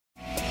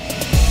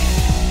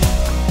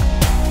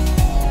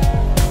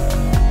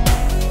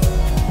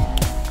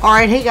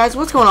Alright, hey guys,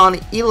 what's going on?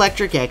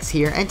 ElectricX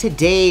here, and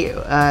today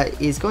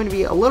is going to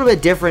be a little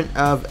bit different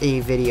of a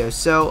video.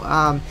 So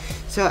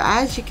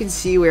as you can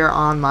see, we're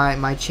on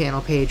my channel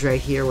page right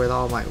here with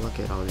all my, look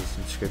at all these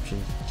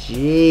subscriptions.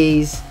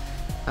 Jeez.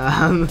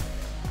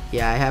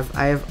 Yeah,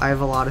 I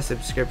have a lot of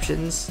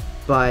subscriptions,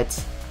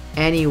 but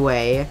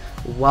anyway,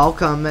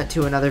 welcome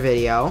to another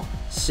video.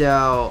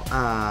 So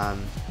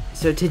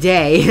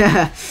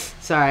today,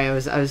 sorry, I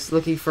was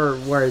looking for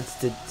words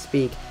to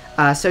speak.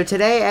 So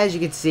today, as you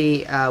can see,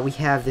 we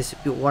have this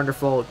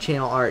wonderful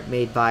channel art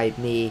made by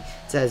me.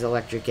 It says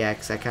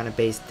ElectricX. I kind of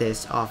based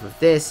this off of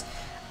this,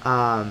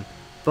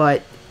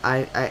 but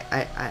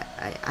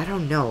I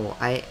don't know.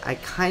 I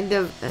kind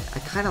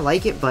of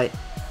like it, but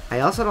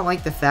I also don't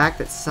like the fact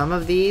that some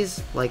of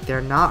these, like,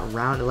 they're not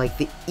rounded. Like,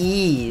 the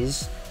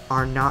E's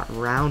are not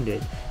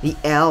rounded. The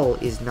L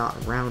is not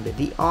rounded.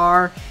 The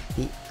R,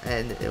 you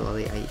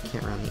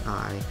can't round the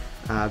I.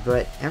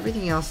 But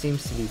everything else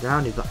seems to be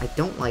rounded, but I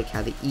don't like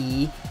how the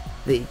E,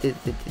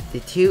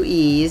 the two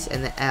E's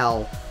and the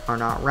L are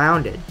not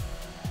rounded.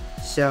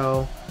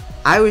 So,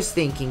 I was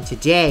thinking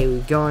today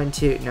we'd go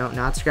into, no,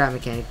 not Scrap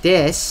Mechanic,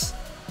 this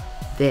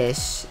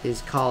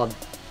is called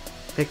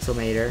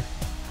Pixelmator.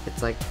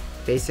 It's like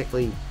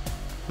basically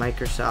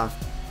Microsoft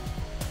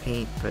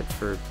Paint, but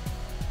for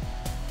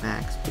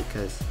Macs,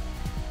 because,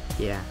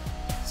 yeah.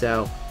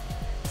 So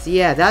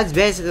yeah, that's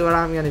basically what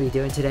I'm going to be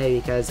doing today,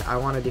 because I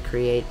wanted to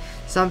create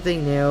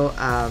something new,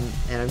 and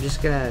I'm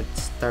just going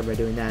to start by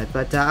doing that.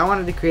 But I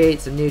wanted to create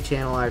some new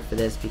channel art for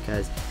this,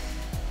 because,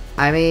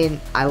 I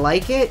mean, I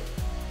like it,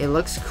 it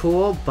looks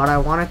cool, but I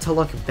want it to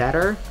look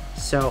better,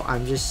 so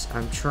I'm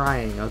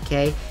trying,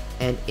 okay?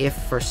 And if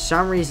for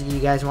some reason you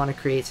guys want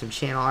to create some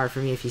channel art for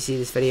me, if you see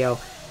this video,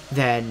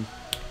 then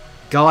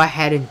go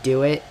ahead and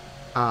do it.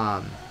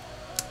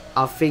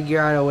 I'll figure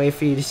out a way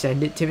for you to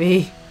send it to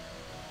me.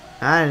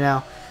 I don't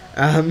know.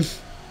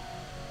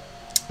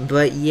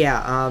 But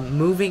yeah,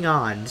 moving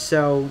on.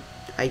 So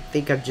I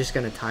think I'm just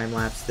gonna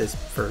time-lapse this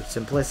for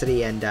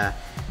simplicity and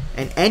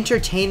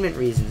entertainment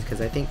reasons, because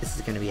I think this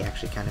is gonna be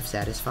actually kind of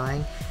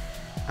satisfying.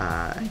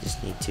 I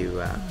just need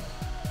to,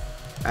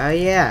 oh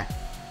yeah,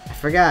 I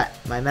forgot,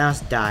 my mouse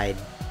died.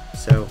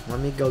 So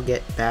let me go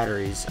get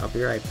batteries. I'll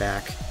be right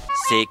back.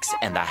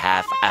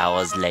 6.5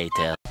 hours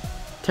later.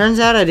 Turns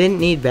out I didn't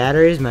need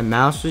batteries, my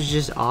mouse was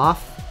just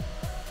off.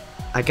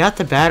 I got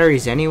the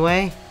batteries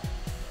anyway.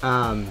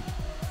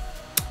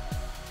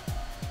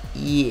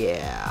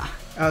 Yeah.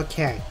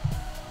 Okay.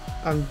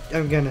 I'm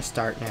gonna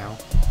start now.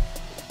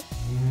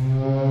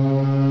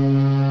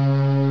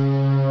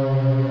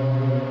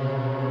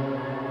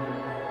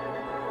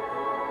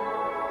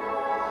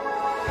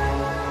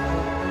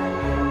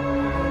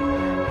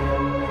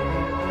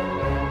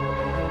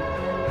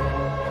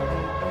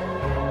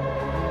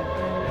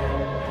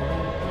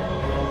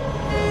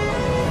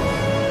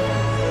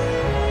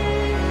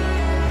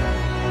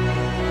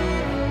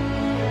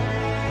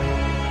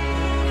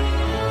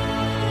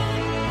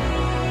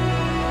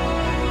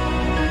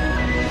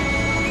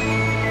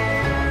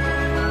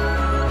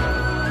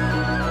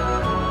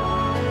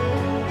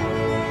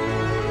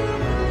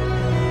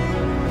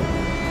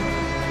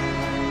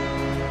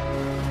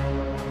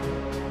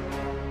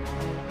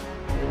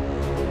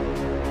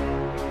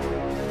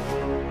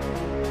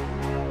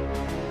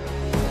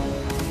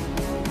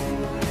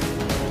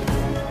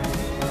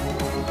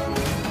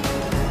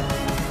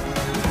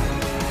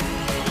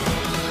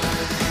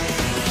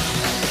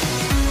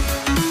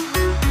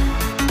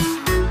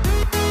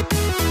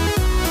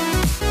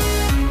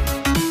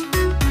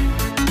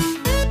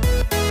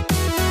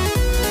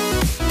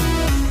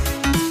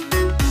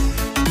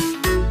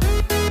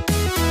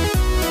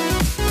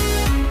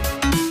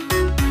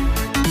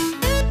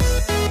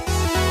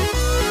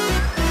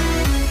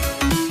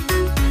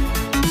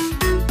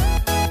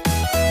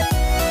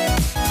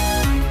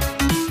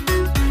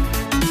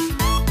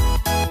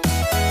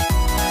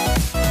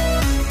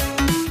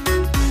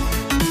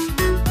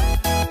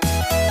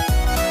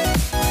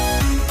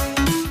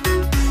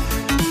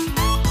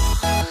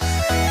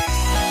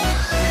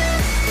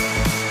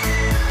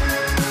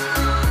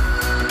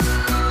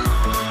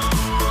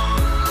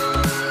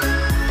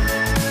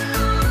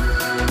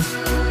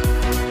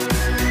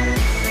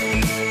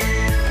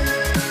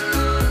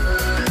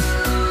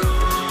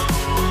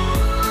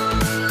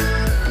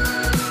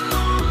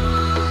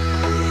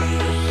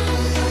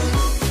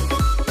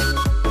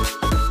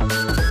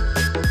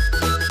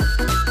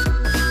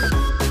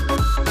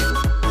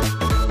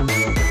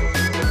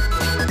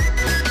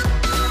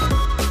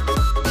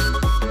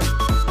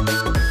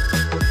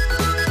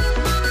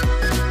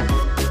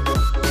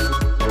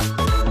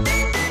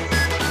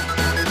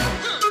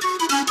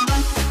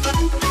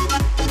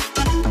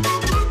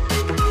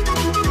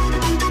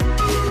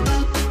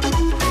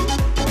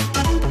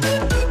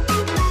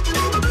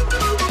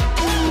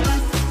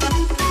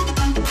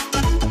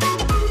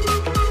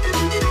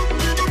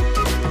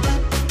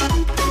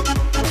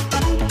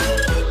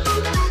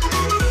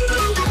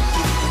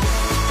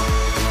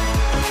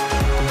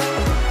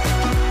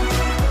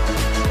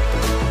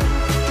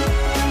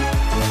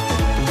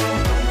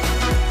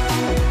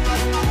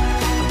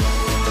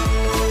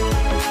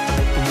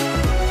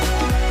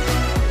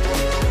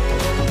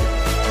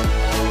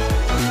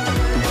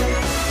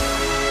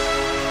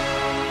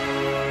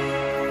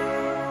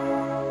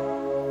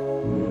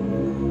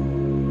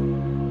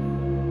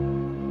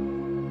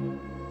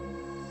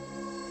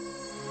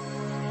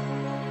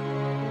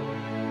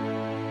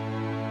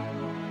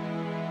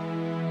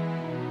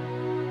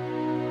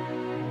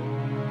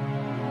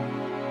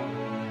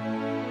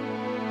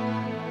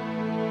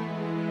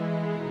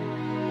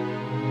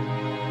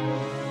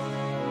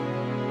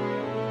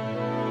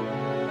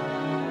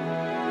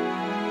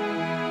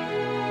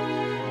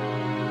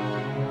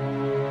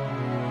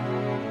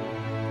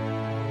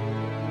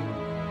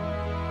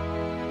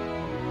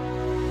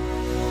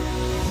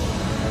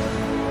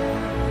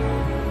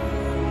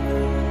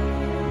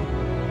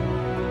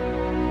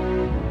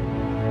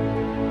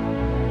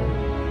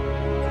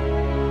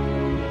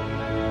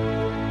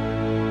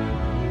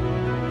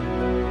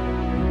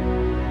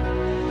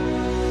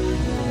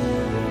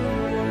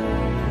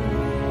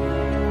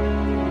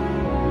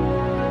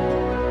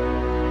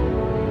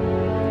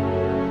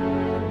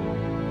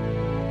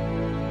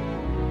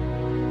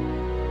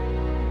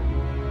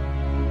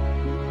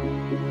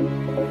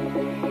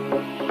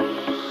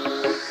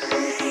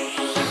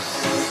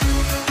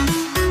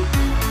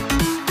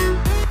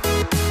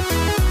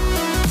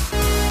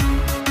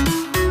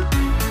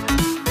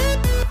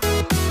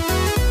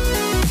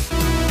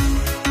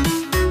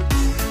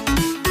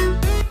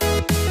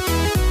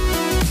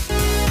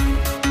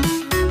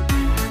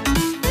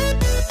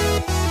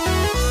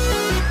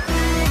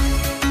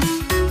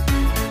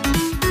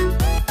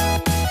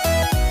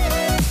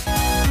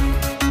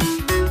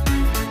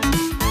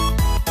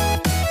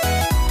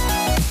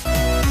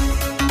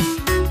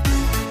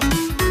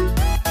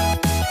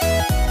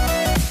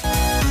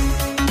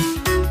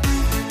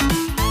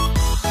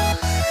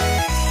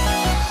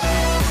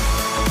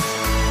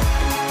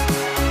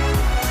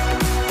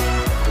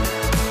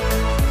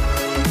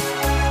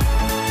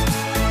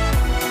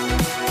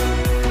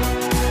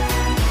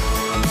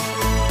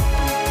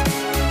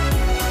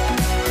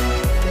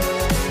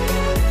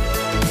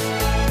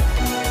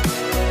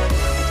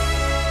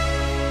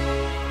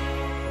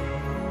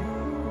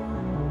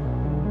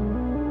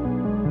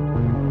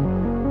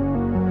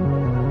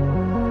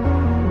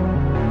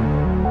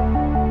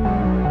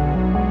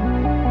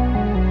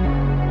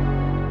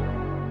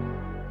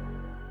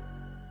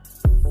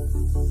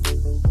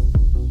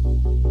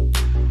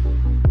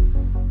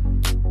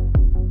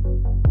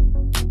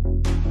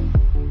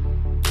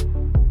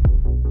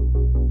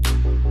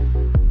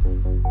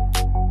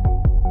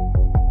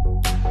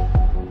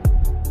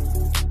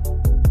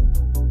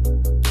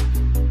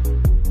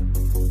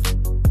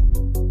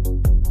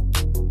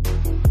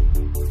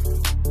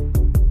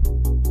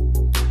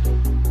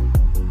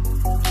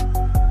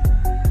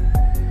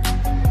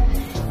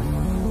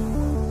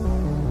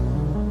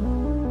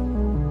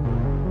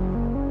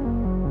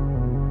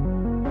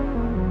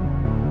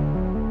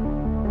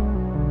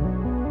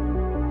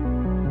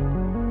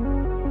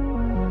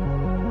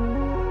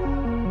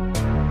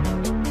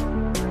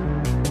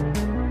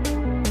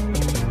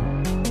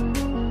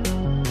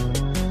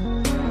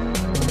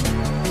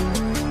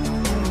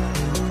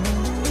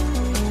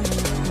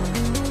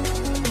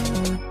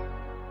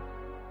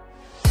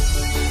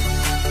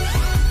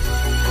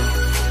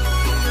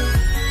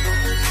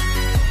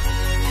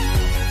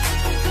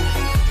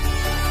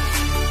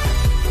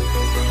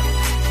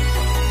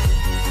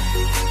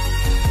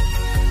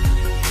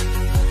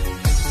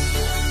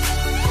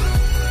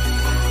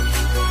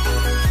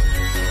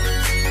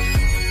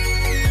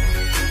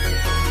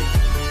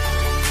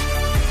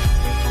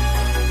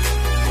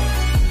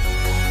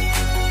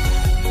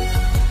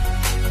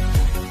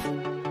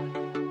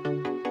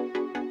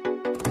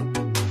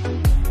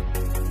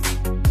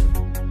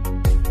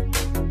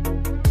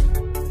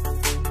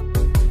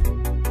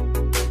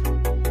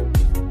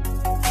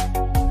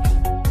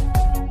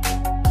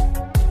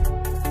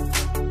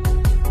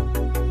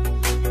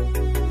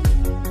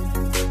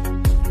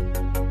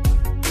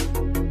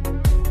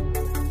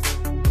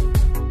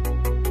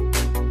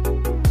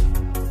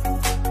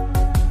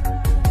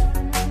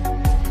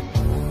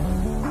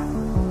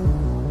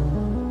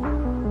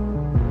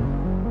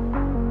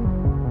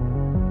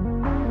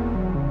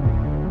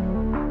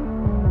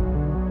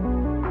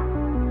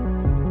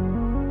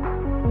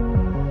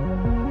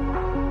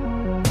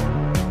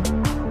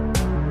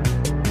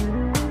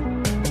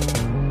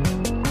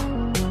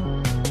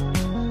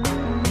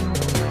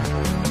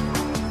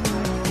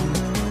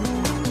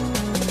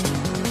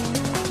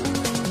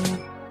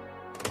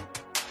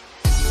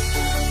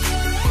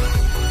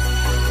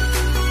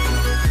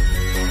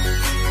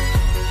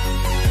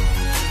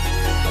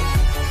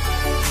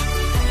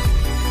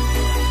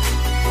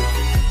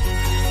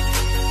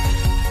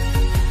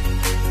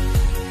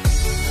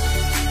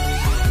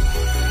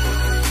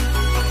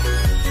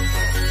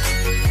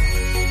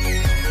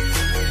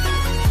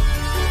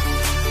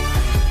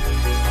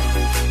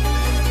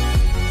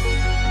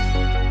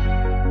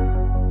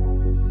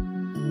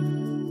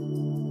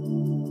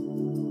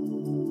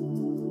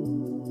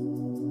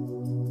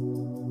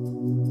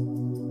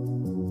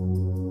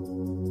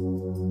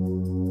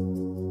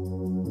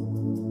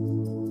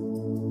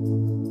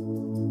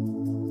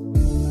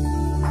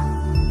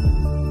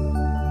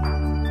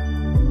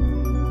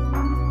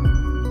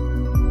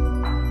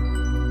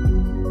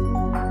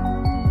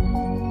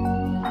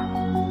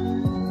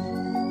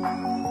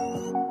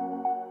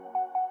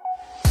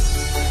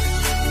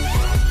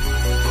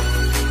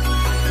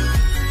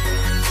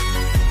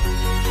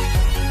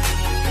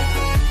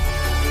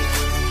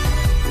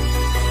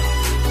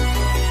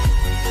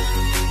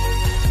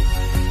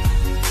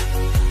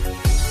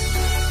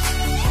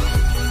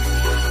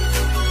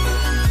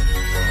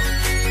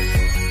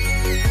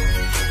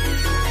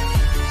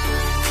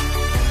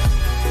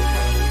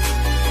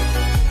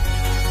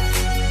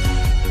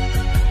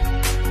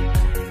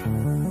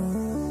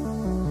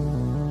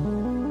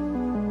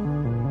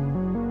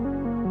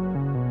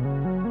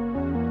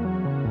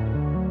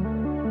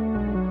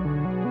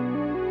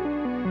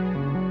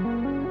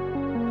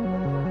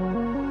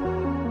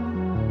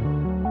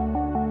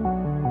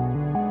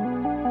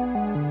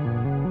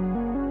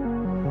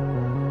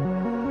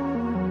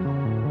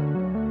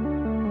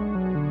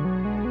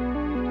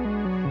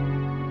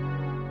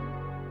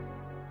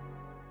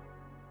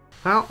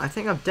 Well, I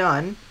think I'm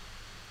done.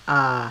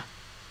 I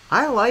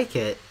like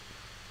it.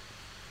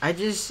 I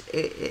just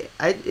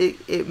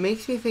it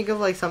makes me think of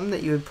like something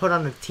that you would put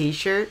on a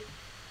t-shirt.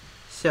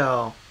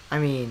 So, I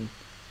mean,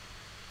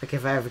 like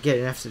if I ever get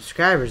enough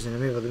subscribers and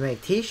I'm able to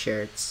make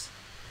t-shirts,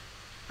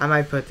 I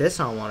might put this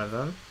on one of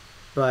them.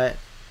 But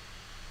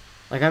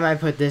like I might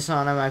put this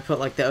on, I might put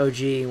like the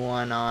OG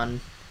one on.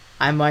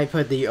 I might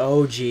put the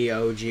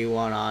OG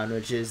one on,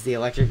 which is the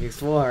Electric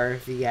Explorer,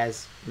 if you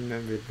guys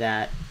remember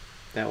that.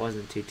 That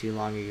wasn't too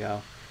long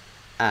ago.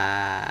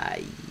 Yeah.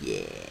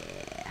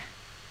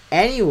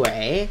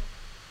 Anyway,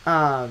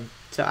 so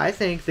I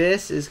think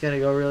this is gonna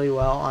go really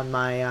well on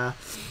my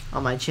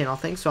channel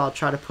thing. So I'll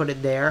try to put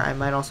it there. I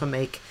might also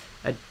make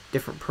a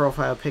different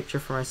profile picture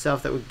for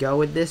myself that would go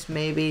with this,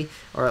 maybe,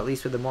 or at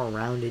least with a more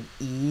rounded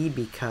E,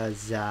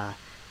 because I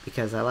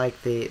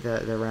like the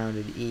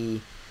rounded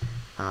E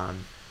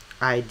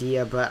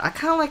idea. But I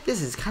kind of like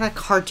this. It's kind of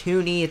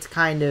cartoony. It's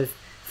kind of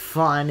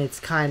fun. It's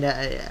kind of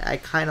I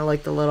kind of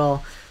like the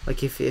little,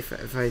 like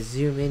if I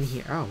zoom in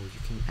here, oh, you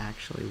can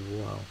actually,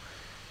 whoa,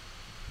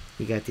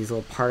 you got these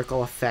little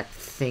particle effect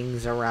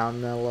things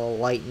around the little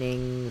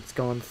lightning that's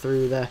going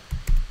through the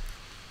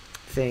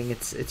thing.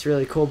 It's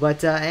really cool.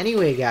 But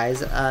anyway,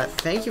 guys,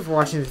 thank you for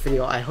watching this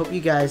video. I hope you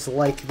guys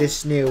like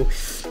this new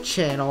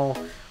channel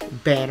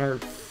banner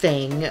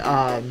thing.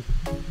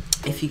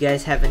 If you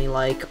guys have any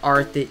like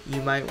art that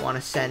you might want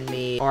to send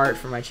me art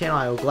for my channel,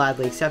 I will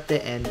gladly accept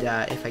it. And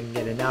if I can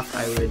get enough,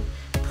 I would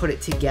put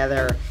it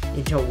together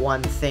into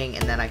one thing,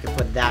 and then I could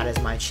put that as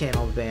my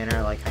channel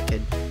banner. Like I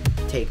could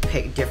take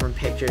different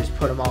pictures,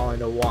 put them all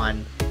into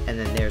one, and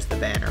then there's the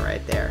banner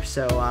right there.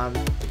 So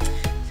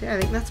yeah, I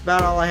think that's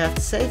about all I have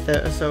to say.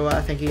 So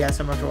thank you guys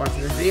so much for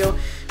watching this video.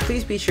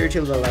 Please be sure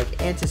to leave a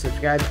like and to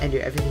subscribe and do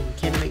everything you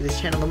can to make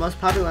this channel the most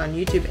popular on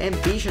YouTube.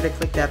 And be sure to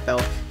click that bell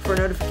for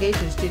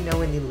notifications to know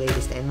when the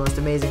latest and most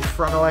amazing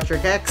from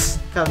ElectricX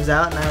comes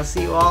out. And I'll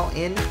see you all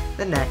in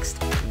the next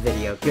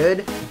video.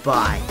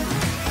 Goodbye.